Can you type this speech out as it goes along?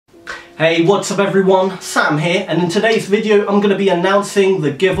Hey, what's up everyone? Sam here, and in today's video I'm going to be announcing the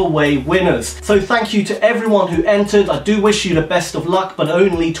giveaway winners. So thank you to everyone who entered. I do wish you the best of luck, but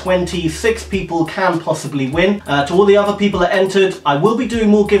only 26 people can possibly win. To all the other people that entered, I will be doing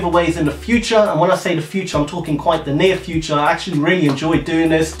more giveaways in the future, and when I say the future, I'm talking quite the near future. I actually really enjoyed doing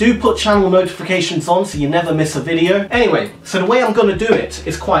this. Do put channel notifications on so you never miss a video. Anyway, so the way I'm going to do it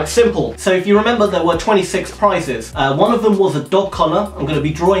is quite simple. So if you remember, there were 26 prizes. One of them was a dog collar. I'm going to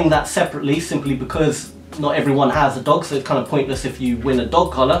be drawing that separately simply because not everyone has a dog, so it's kind of pointless if you win a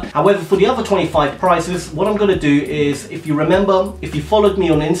dog collar. However, for the other 25 prizes, what I'm going to do is, if you remember, if you followed me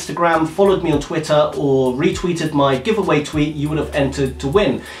on Instagram, followed me on Twitter, or retweeted my giveaway tweet, you would have entered to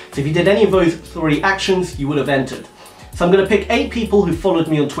win. So if you did any of those 3 actions, you would have entered. So I'm going to pick 8 people who followed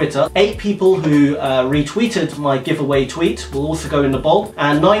me on Twitter, 8 people who retweeted my giveaway tweet will also go in the bowl,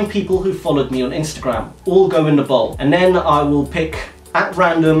 and 9 people who followed me on Instagram all go in the bowl. And then I will pick at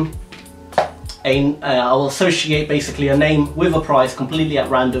random I'll associate basically a name with a prize completely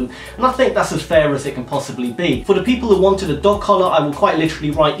at random, and I think that's as fair as it can possibly be. For the people who wanted a dog collar, I will quite literally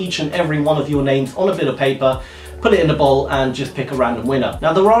write each and every one of your names on a bit of paper, put it in the bowl and just pick a random winner.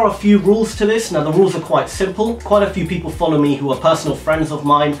 Now there are a few rules to this. Now the rules are quite simple. Quite a few people follow me who are personal friends of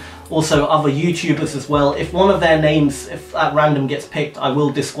mine, also other YouTubers as well. If one of their names, if at random gets picked, I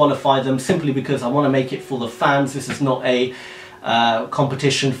will disqualify them simply because I want to make it for the fans. This is not a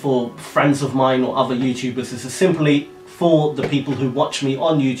competition for friends of mine or other YouTubers. This is simply for the people who watch me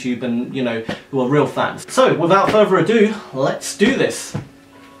on YouTube and, you know, who are real fans. So without further ado, let's do this.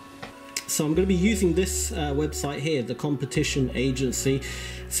 So I'm going to be using this website here, the Competition Agency,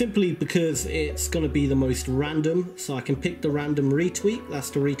 simply because it's going to be the most random. So I can pick the random retweet, that's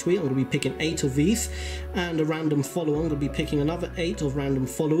the retweet. I'm going to be picking 8 of these, and a random follower. I'm going to be picking another 8 of random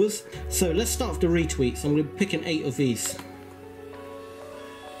followers. So let's start with the retweets. I'm going to be picking 8 of these.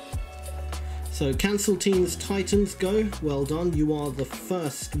 So Cancel Teams Titans, go, well done, you are the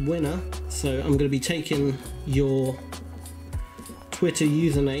first winner. So I'm going to be taking your Twitter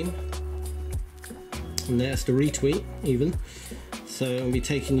username, and there's the retweet even. So I'm going to be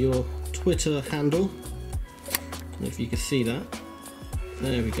taking your Twitter handle, if you can see that,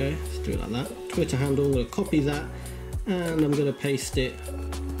 there we go, let's do it like that. Twitter handle, I'm going to copy that and I'm going to paste it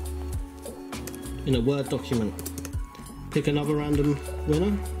in a Word document. Pick another random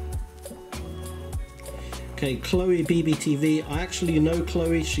winner. Okay, Chloe BBTV. I actually know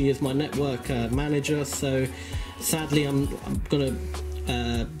Chloe, she is my network manager, so sadly I'm gonna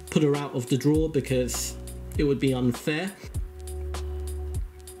put her out of the draw because it would be unfair.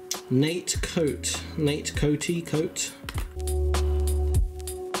 Nate Coate, Nate Coate, Coate.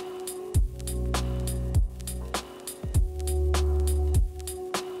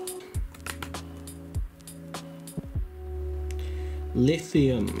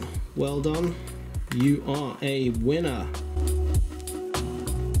 Lithium, well done. You are a winner.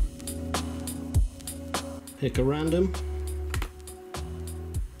 Pick a random.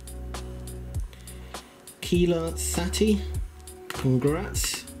 Keela Sati,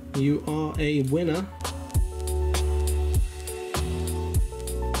 congrats. You are a winner.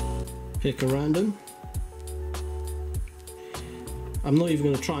 Pick a random. I'm not even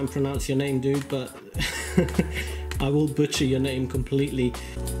going to try and pronounce your name, dude, but I will butcher your name completely.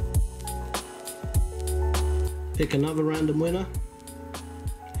 Pick another random winner.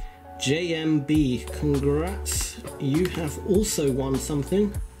 JMB, congrats. You have also won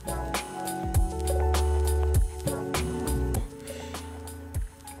something.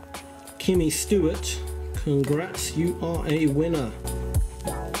 Kimmy Stewart, congrats. You are a winner.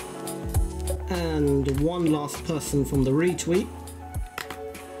 And one last person from the retweet.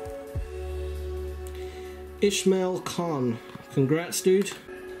 Ishmael Khan, congrats, dude.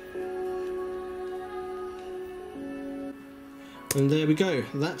 And there we go,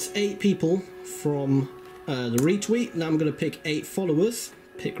 that's 8 people from the retweet. Now I'm going to pick 8 followers,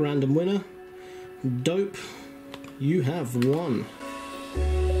 pick random winner. Dope, you have won.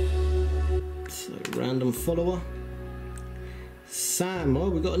 So random follower. Sam, oh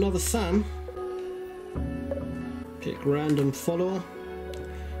we got another Sam. Pick random follower.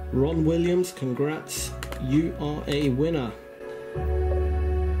 Ron Williams, congrats, you are a winner.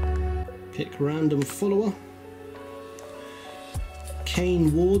 Pick random follower.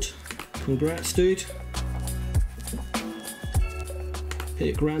 Kane Ward, congrats, dude.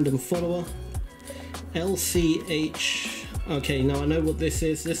 Pick random follower. LCH, okay, now I know what this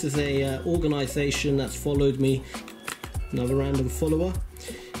is. This is a organization that's followed me. Another random follower.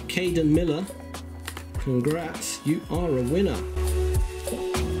 Caden Miller, congrats, you are a winner.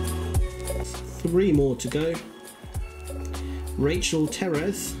 3 more to go. Rachel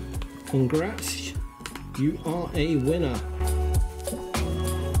Terez, Congrats, you are a winner.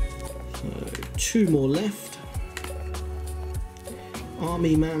 So 2 more left.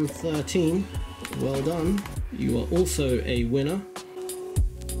 Army Man 13, well done. You are also a winner.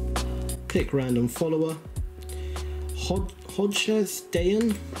 Pick random follower. Hodges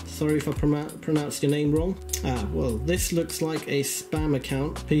Dayan, sorry if I pronounced your name wrong. Well, this looks like a spam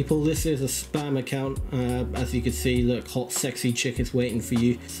account. People, this is a spam account. As you can see, look, hot sexy chick is waiting for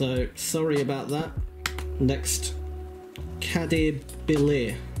you. So, sorry about that. Next, Kadir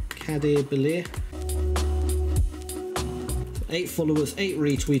Bilir. 8 followers, 8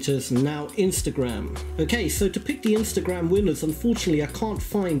 retweeters, now Instagram. Okay, so to pick the Instagram winners, unfortunately I can't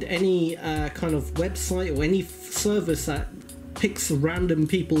find any kind of website or any service that picks random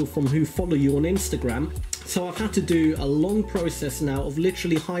people from who follow you on Instagram. So I've had to do a long process now of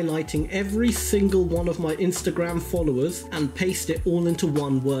literally highlighting every single one of my Instagram followers and paste it all into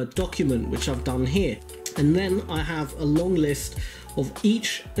one Word document, which I've done here. And then I have a long list of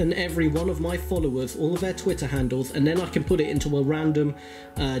each and every one of my followers, all of their Twitter handles, and then I can put it into a random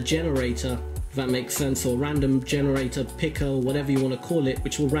generator, if that makes sense, or random generator picker, or whatever you want to call it,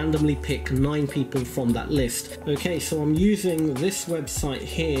 which will randomly pick 9 people from that list. Okay, so I'm using this website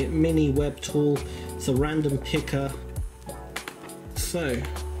here, Mini Web Tool. It's a random picker. So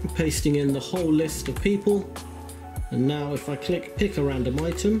I'm pasting in the whole list of people, and now if I click pick a random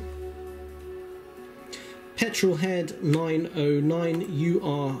item, Petrolhead 909, you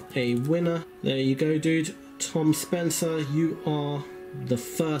are a winner. There you go, dude. Tom Spencer, you are the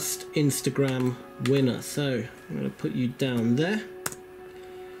first Instagram winner. So I'm going to put you down there.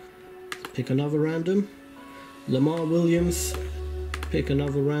 Pick another random. Lamar Williams, pick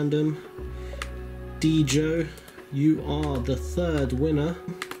another random. D Joe, you are the 3rd winner.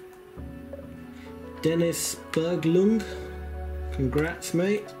 Dennis Berglund, congrats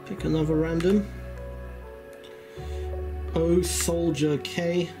mate, pick another random. O Soldier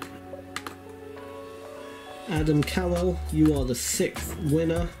K, Adam Cowell, you are the 6th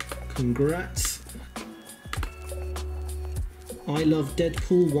winner, congrats. I Love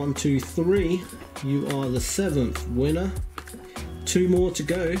Deadpool 123, you are the 7th winner. 2 more to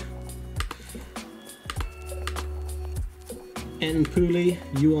go. N Pooley,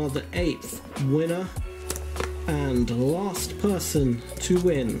 you are the 8th winner. And last person to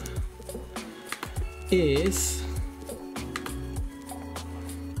win is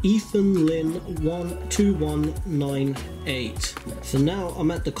Ethan Lynn 12198. So now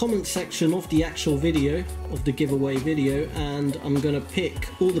I'm at the comment section of the actual video, of the giveaway video, and I'm gonna pick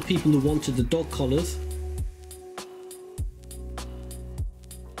all the people who wanted the dog collars.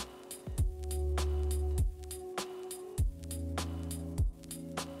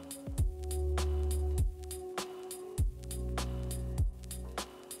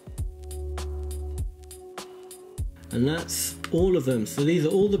 And that's all of them. So these are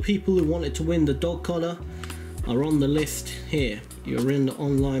all the people who wanted to win the dog collar are on the list here. You're in the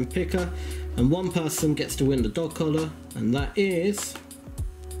online picker, and one person gets to win the dog collar, and that is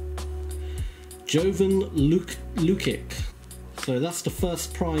Jovan Lukic. So that's the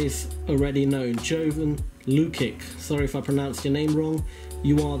first prize already known, Jovan Lukic. Sorry if I pronounced your name wrong.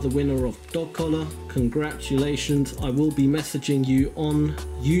 You are the winner of dog collar. Congratulations. I will be messaging you on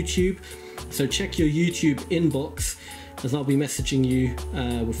YouTube. So check your YouTube inbox, as I'll be messaging you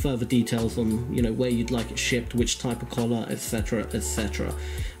with further details on, you know, where you'd like it shipped, which type of collar, etc, etc.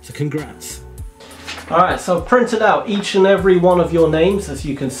 So congrats. Alright, so I've printed out each and every one of your names, as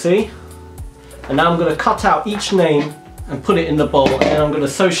you can see. And now I'm going to cut out each name and put it in the bowl, and then I'm going to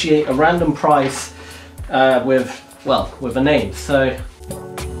associate a random prize with a name. So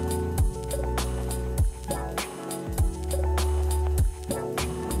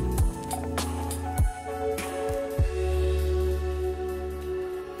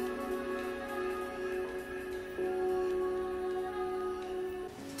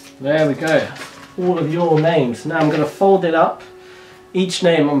there we go, all of your names. Now I'm going to fold it up. Each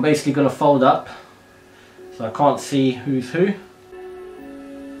name I'm basically going to fold up, so I can't see who's who.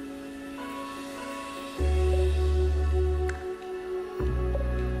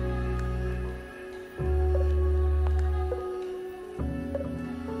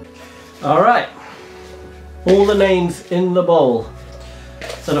 Alright, all the names in the bowl.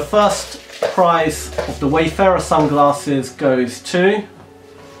 So the first prize of the Wayfarer sunglasses goes to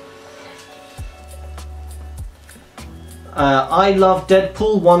I Love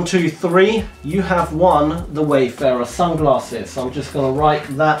Deadpool 123. You have won the Wayfarer sunglasses. So I'm just going to write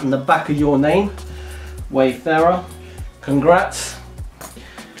that in the back of your name, Wayfarer. Congrats.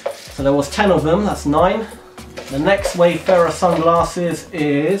 So there was 10 of them, that's 9. The next Wayfarer sunglasses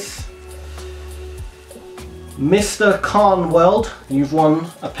is Mr. Carnweld, you've won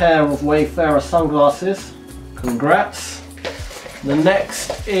a pair of Wayfarer sunglasses. Congrats. The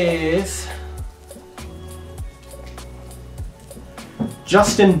next is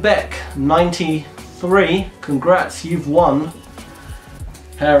Justin Beck, 93. Congrats, you've won a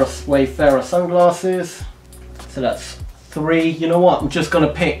pair of Wayfarer sunglasses. So that's 3. You know what? I'm just going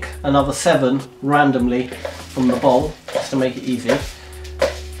to pick another 7 randomly from the bowl, just to make it easy.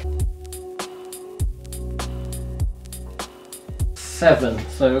 7.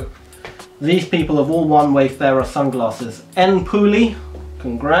 So these people have all won Wayfarer sunglasses. N. Pooley,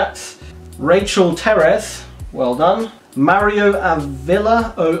 congrats. Rachel Teres, well done. Mario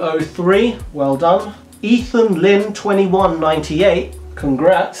Avila 003, well done. Ethan Lynn 2198,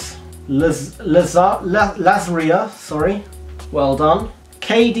 congrats. Lazaria, sorry, well done.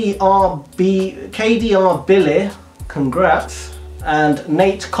 KDR Billy, congrats. And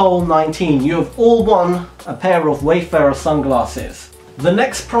Nate Cole 19, you have all won a pair of Wayfarer sunglasses. The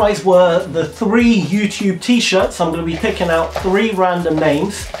next prize were the 3 YouTube t-shirts. I'm going to be picking out 3 random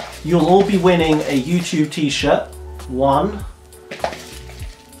names. You'll all be winning a YouTube t-shirt. 1,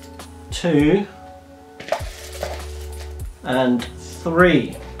 2, and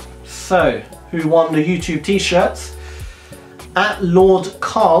 3. So, who won the YouTube t-shirts? At Lord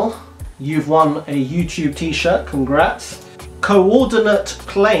Carl, you've won a YouTube t-shirt, congrats. Coordinate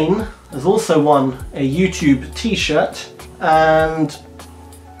Plane has also won a YouTube t-shirt. And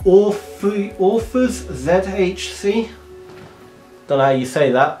Orphers ZHC, don't know how you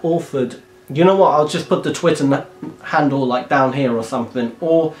say that, Orford. You know what, I'll just put the Twitter handle like down here or something.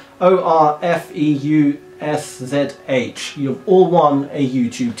 Or ORFEUSZH. You've all won a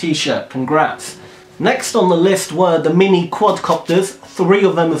YouTube t-shirt, congrats. Next on the list were the mini quadcopters, 3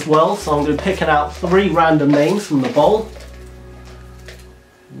 of them as well. So I'm going to be picking out 3 random names from the bowl.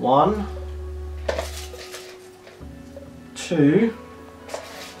 1, 2,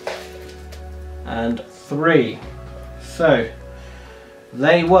 and 3. So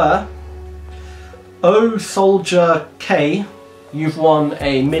they were O Soldier K, you've won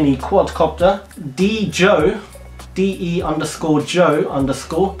a mini quadcopter. D Joe, DE underscore Joe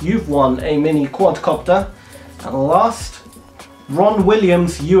underscore, you've won a mini quadcopter. And last, Ron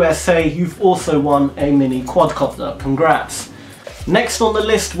Williams USA, you've also won a mini quadcopter. Congrats. Next on the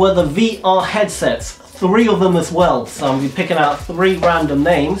list were the VR headsets, 3 of them as well. So I'm going to be picking out 3 random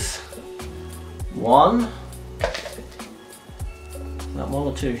names. 1, is that 1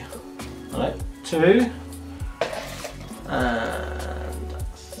 or 2? Alright, 2 and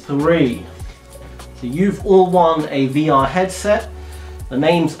 3. So you've all won a VR headset. The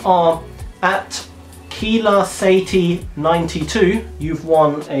names are at Keela Sati 92, you've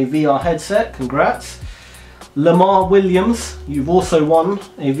won a VR headset, congrats. Lamar Williams, you've also won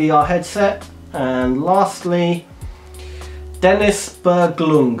a VR headset. And lastly, Dennis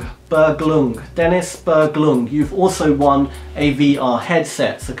Berglung, Dennis Berglung, you've also won a VR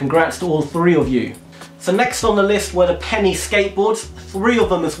headset. So congrats to all 3 of you. So next on the list were the penny skateboards, 3 of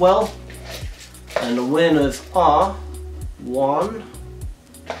them as well. And the winners are 1,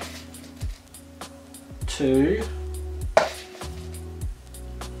 2,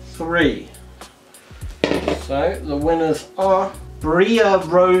 3. So the winners are Bria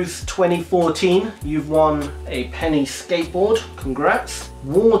Rose 2014, you've won a penny skateboard, congrats.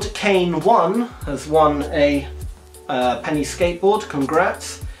 Ward Kane 1 has won a penny skateboard,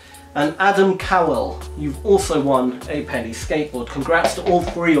 congrats. And Adam Cowell, you've also won a penny skateboard, congrats to all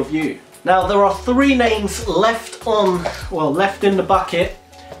 3 of you. Now there are 3 names left in the bucket,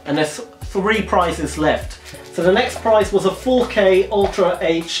 and there's 3 prizes left. So the next prize was a 4K Ultra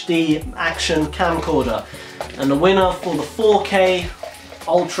HD action camcorder. And the winner for the 4K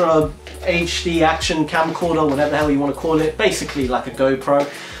Ultra HD action camcorder, whatever the hell you want to call it, basically like a GoPro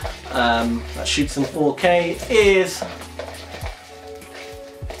that shoots in 4K, is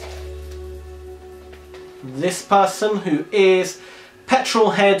this person, who is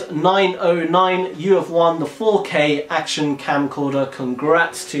Petrolhead909. You have won the 4K action camcorder.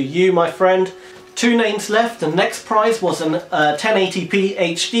 Congrats to you, my friend. 2 names left. The next prize was an 1080p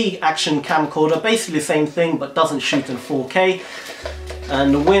HD action camcorder, basically the same thing but doesn't shoot in 4K.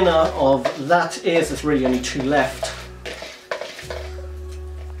 And the winner of that is, there's really only 2 left,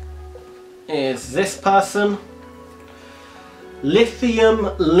 is this person.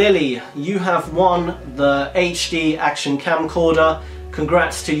 Lithium Lily, you have won the HD action camcorder.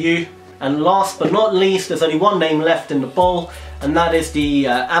 Congrats to you. And last but not least, there's only 1 name left in the bowl, and that is the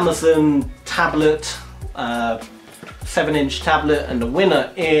Amazon tablet, 7-inch tablet, and the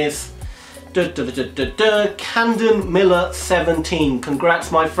winner is Camden Miller 17. Congrats,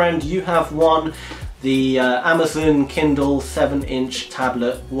 my friend, you have won the Amazon Kindle 7-inch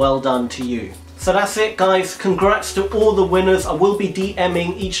tablet. Well done to you. So that's it, guys. Congrats to all the winners. I will be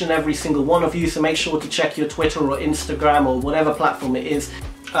DMing each and every single one of you, so make sure to check your Twitter or Instagram or whatever platform it is.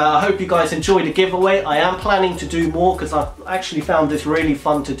 I hope you guys enjoyed the giveaway. I am planning to do more because I actually found this really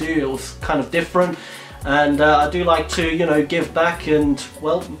fun to do. It was kind of different, and I do like to, you know, give back and,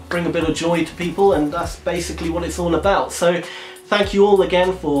 well, bring a bit of joy to people, and that's basically what it's all about. So thank you all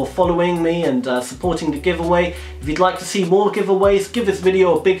again for following me and supporting the giveaway. If you'd like to see more giveaways, give this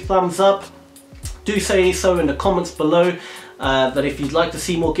video a big thumbs up. Do say so in the comments below that if you'd like to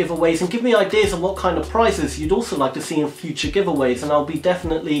see more giveaways, and give me ideas of what kind of prizes you'd also like to see in future giveaways, and I'll be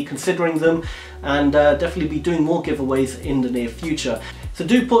definitely considering them and definitely be doing more giveaways in the near future. So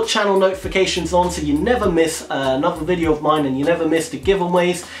do put channel notifications on so you never miss another video of mine and you never miss the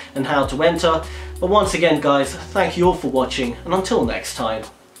giveaways and how to enter. But once again, guys, thank you all for watching, and until next time,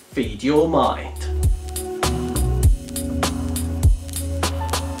 feed your mind.